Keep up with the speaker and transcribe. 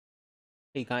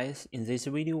Hey guys, in this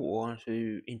video we want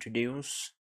to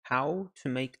introduce how to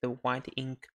make the white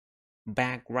ink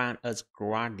background as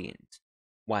gradient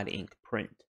white ink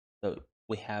print. So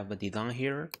we have a design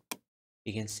here.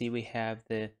 You can see we have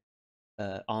the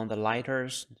on the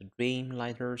lighters, the dream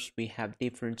lighters, we have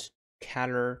different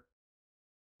color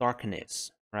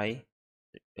darkness, right?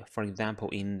 For example,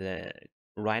 in the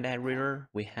right area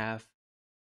we have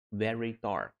very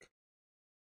dark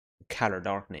color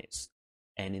darkness,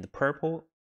 and in the purple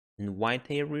and white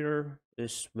area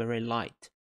is very light.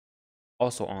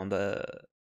 Also on the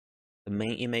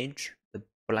main image, the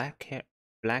black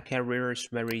area is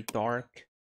very dark,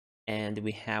 and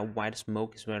we have white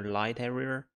smoke is very light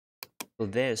area. So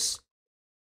this,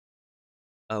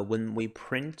 when we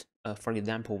print, for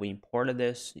example, we imported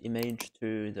this image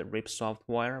to the RIP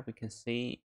software, we can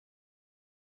see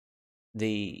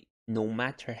the no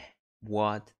matter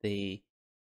what the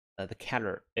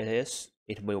color it is,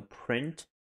 it will print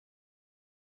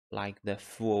like the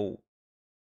full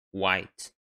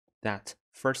white. That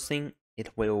first thing,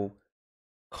 it will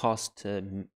cost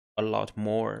a lot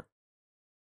more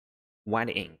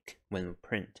white ink when we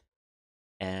print.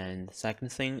 And the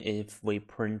second thing, if we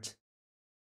print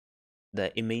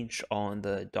the image on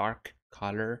the dark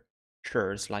color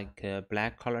shirts like a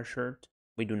black color shirt,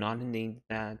 we do not need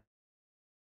that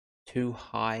too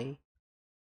high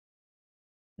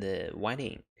the white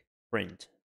ink print,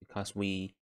 because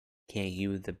we can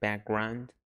use the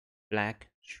background black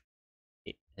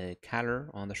color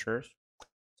on the shirt.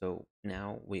 So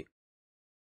now we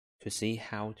to see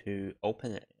how to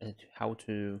open it, how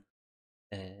to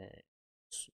uh,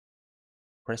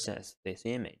 process this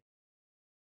image.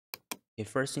 The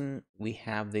first thing, we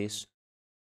have this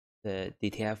the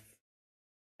DTF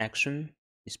action,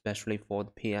 especially for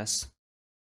the PS.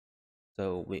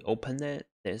 So we open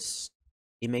this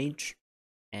image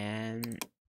and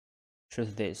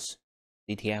choose this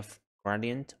DTF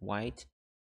gradient white,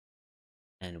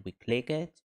 and we click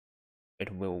it.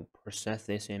 It will process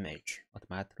this image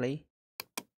automatically.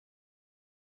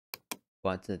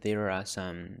 But there are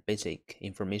some basic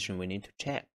information we need to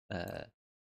check.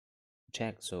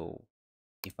 So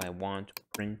if I want to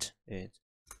print it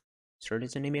 30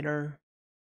 centimeter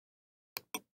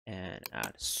and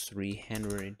at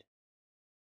 300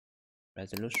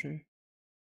 resolution,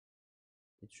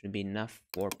 it should be enough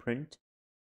for print.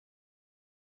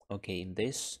 Okay, in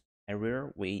this area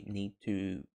we need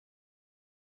to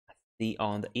see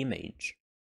on the image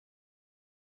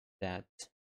that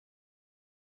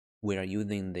we are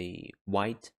using the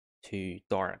white to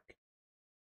dark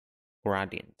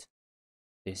gradient.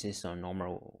 This is a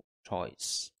normal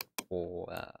choice.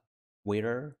 For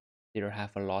whether there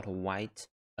have a lot of white,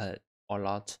 a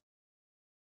lot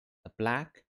of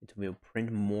black, it will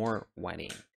print more white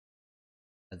ink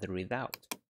as a result.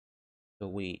 So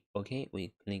we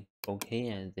click OK,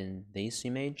 and then this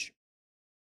image,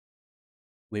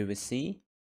 we will see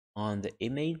on the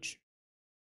image,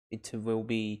 it will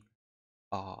be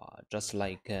just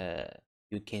like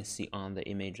you can see on the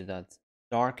image that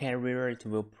dark area, it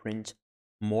will print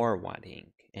more white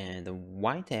ink, and the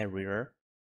white area,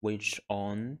 which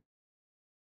on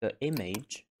the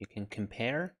image you can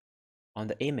compare on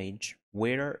the image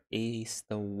where is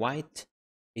the white,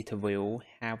 it will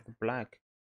have the black.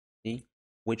 See,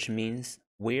 which means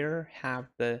where have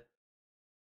the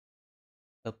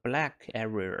black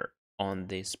area on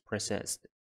this processed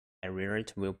area,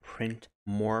 it will print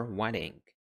more white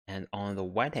ink, and on the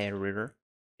white area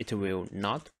it will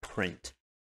not print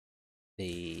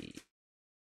the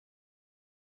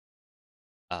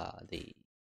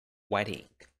white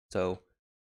ink. So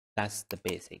that's the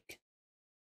basic.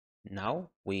 Now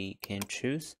we can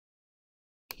choose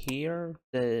here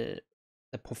the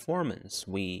performance.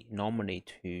 We normally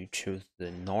to choose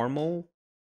the normal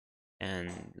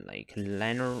and like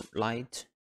linear light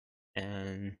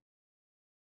and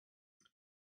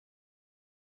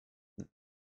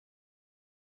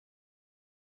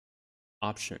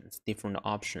different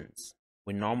options.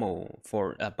 We normal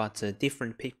for but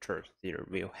different pictures there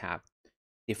will have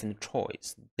different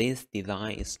choice. This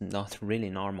design is not really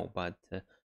normal, but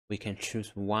we can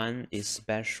choose one is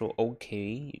special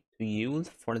okay to use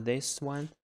for this one.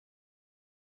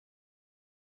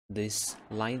 This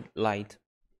light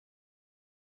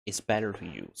is better to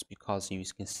use because you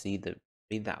can see the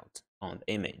result on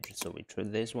the image. So we choose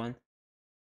this one.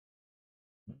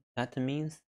 That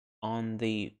means on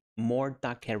the more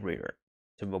dark area,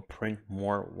 it will print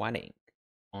more white ink.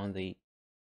 On the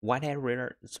white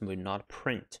area, it will not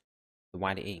print the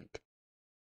white ink.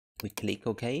 We click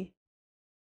OK,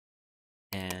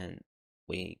 and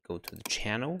we go to the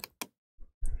channel.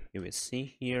 You will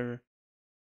see here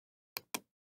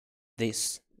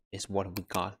this is what we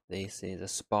got. This is a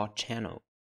spot channel.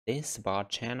 This spot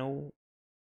channel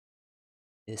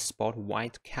is spot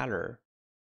white color,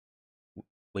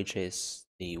 which is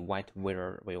the white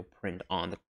where will print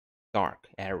on the dark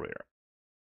area.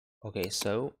 Okay,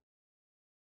 so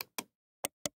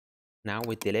now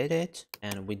we delete it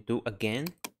and we do again.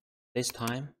 This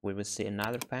time we will see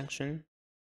another function.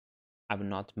 I will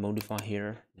not modify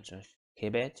here, just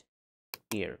keep it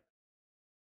here.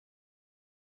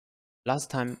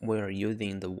 Last time we were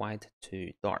using the white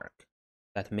to dark.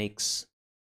 That makes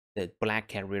the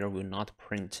black area will not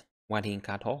print white ink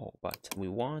at all, but we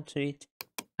want it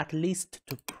at least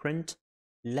to print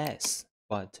less,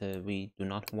 but we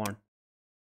not want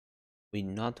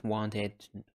it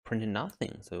to print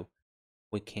nothing, so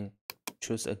we can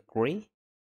choose a gray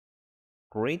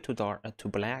to dark to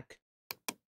black.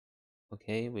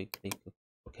 Okay, we click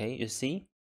okay. You see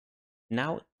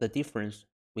now the difference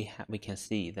we can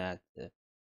see that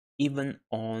even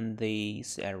on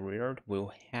this area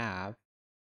we'll have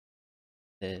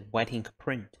the white ink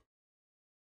print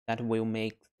that will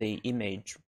make the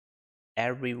image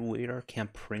everywhere can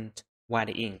print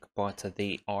white ink, but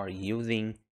they are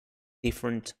using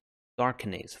different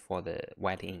darkness for the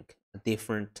white ink,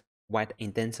 different white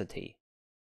density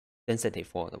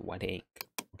for the white ink.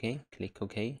 Okay, click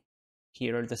OK.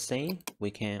 Here the same.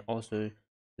 We can also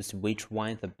choose which one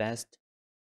is the best.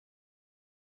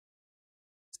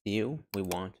 Still, we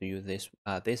want to use this.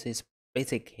 This is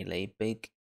basically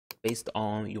based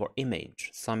on your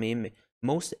image.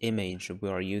 Most image we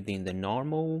are using the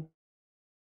normal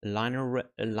liner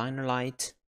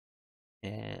light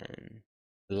and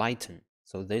lighten.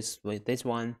 So this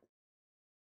one,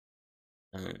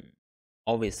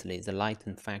 obviously the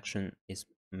lighten function is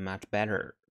much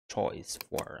better choice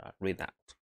for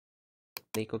readout.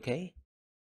 Click OK.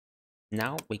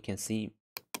 Now we can see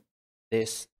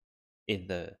this is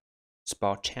the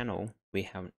spot channel we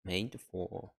have made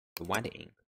for the white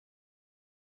ink.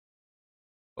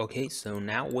 Okay, so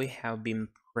now we have been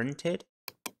printed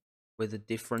with the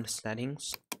different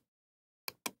settings.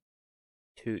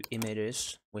 2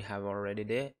 images we have already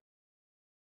did.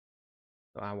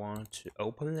 So I want to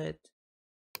open it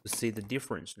to see the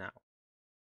difference now.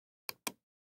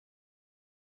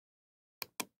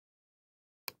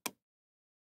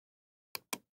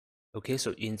 Okay,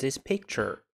 so in this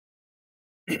picture,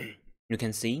 you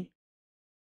can see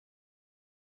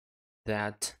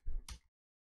that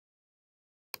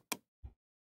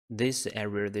this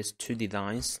area, these 2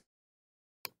 designs,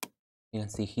 you can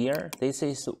see here, this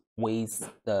is with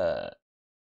the,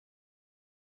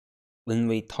 when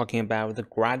we're talking about the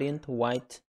gradient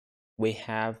white, we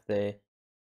have the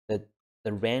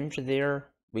range there.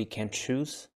 We can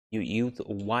choose, you use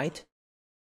white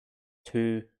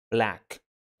to black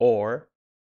or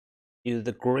use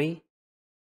the gray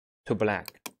to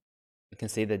black. You can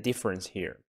see the difference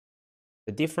here.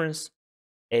 The difference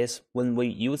is when we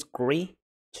use gray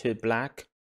to black,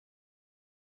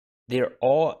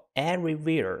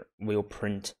 everywhere will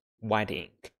print white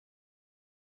ink.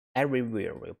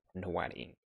 Everywhere will print white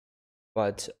ink.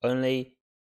 But only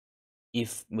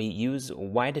if we use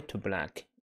white to black,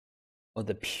 or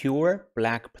the pure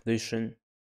black position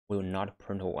will not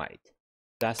print white.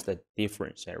 That's the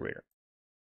difference area.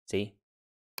 See?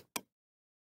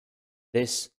 The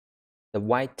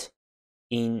white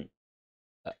ink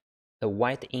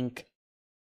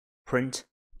print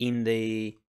in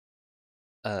the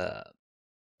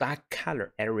dark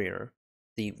color area,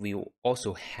 they will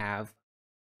also have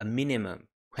a minimum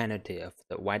quantity of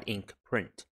the white ink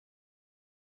print.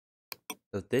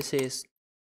 So this is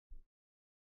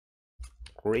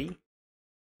gray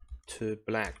to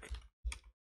black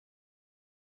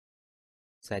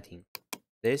setting.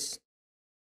 This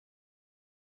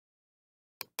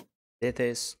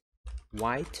is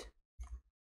white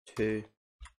to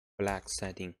black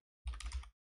setting.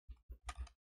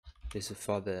 This is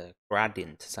for the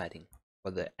gradient setting,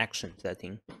 for the action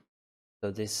setting.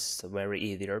 So this is very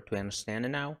easier to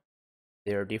understand now.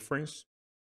 Their difference.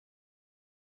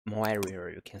 More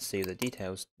area, you can see the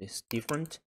details is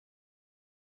different.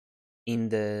 In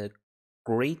the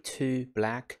gray to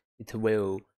black, it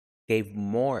will give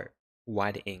more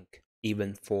white ink,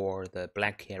 even for the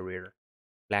black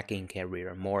ink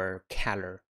area, more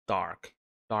color, dark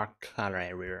color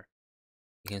area.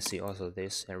 You can see also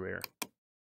this area.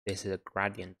 This is a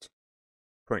gradient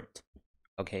print.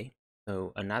 Okay,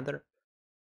 so another.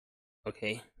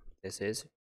 Okay, this is.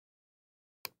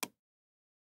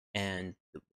 And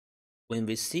when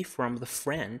we see from the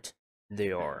front,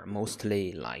 they are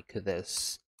mostly like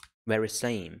this, very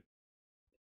same.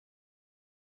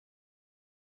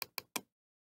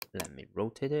 Let me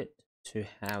rotate it. to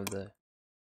have the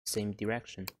same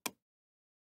direction.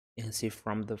 You can see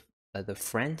from the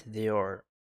front they are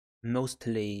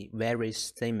mostly very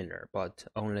similar, but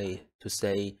only to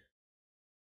say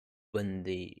when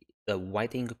the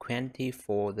white ink quantity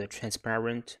for the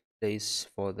transparent place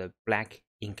for the black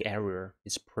ink area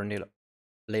is printed a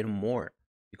little more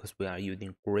because we are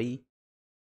using gray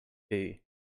to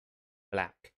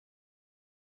black.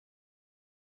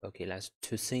 Okay, let's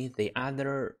to see the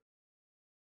other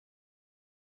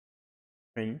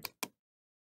print.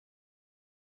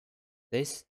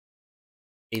 This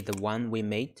is the one we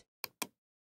made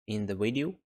in the video.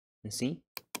 You can see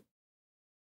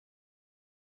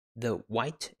the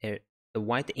white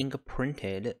ink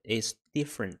printed is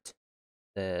different,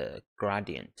 the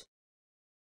gradient.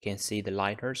 You can see the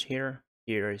lighters here.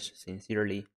 Here is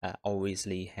sincerely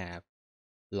obviously have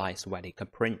light white ink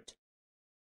print.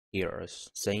 Here is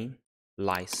same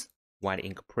light white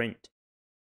ink print.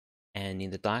 And in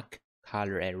the dark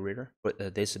color area,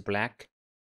 but this black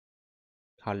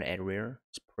color area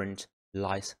is print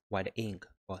light white ink.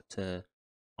 But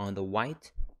on the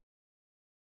white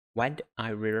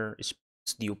area is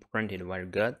still printed very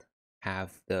good.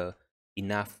 Have the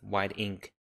enough white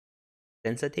ink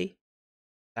density.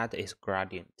 That is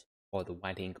gradient for the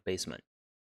white ink basement.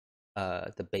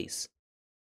 The base.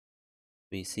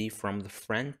 We see from the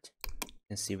front, you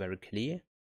can see very clear.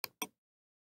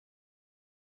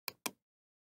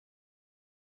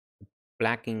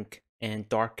 Black ink and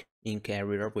dark ink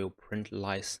area will print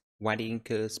light white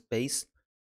ink space,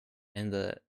 and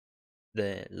the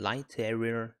light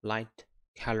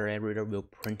color area will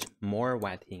print more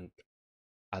white ink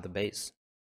at the base.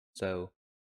 So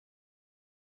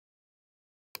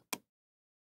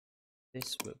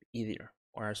this will be easier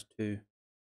for us to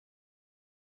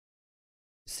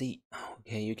see.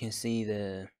 Okay, you can see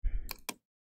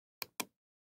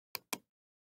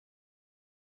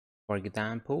for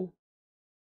example,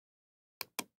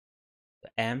 the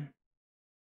M,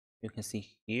 you can see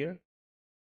here.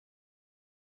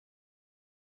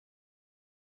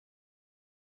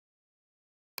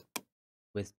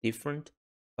 With different,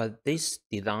 but this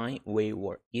design we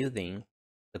were using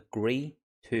the gray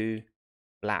to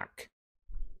black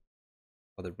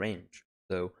for the range.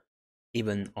 So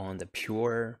even on the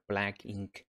pure black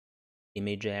ink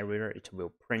image area, it will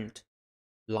print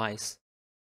light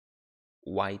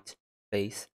white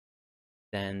base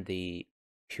than the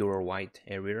pure white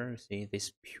area. See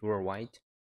this pure white,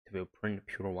 it will print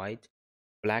pure white.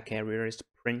 Black areas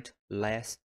print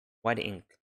less white ink.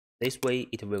 This way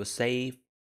it will save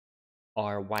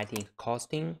our white ink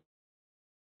costing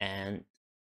and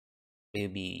will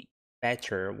be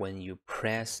better when you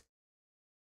press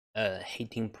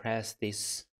heating press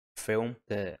this film,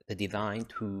 the design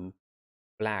to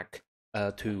black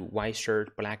to white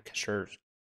shirt, black shirt,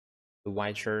 the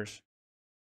white shirts,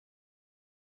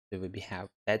 it will have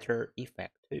better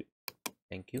effect too.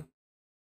 Thank you.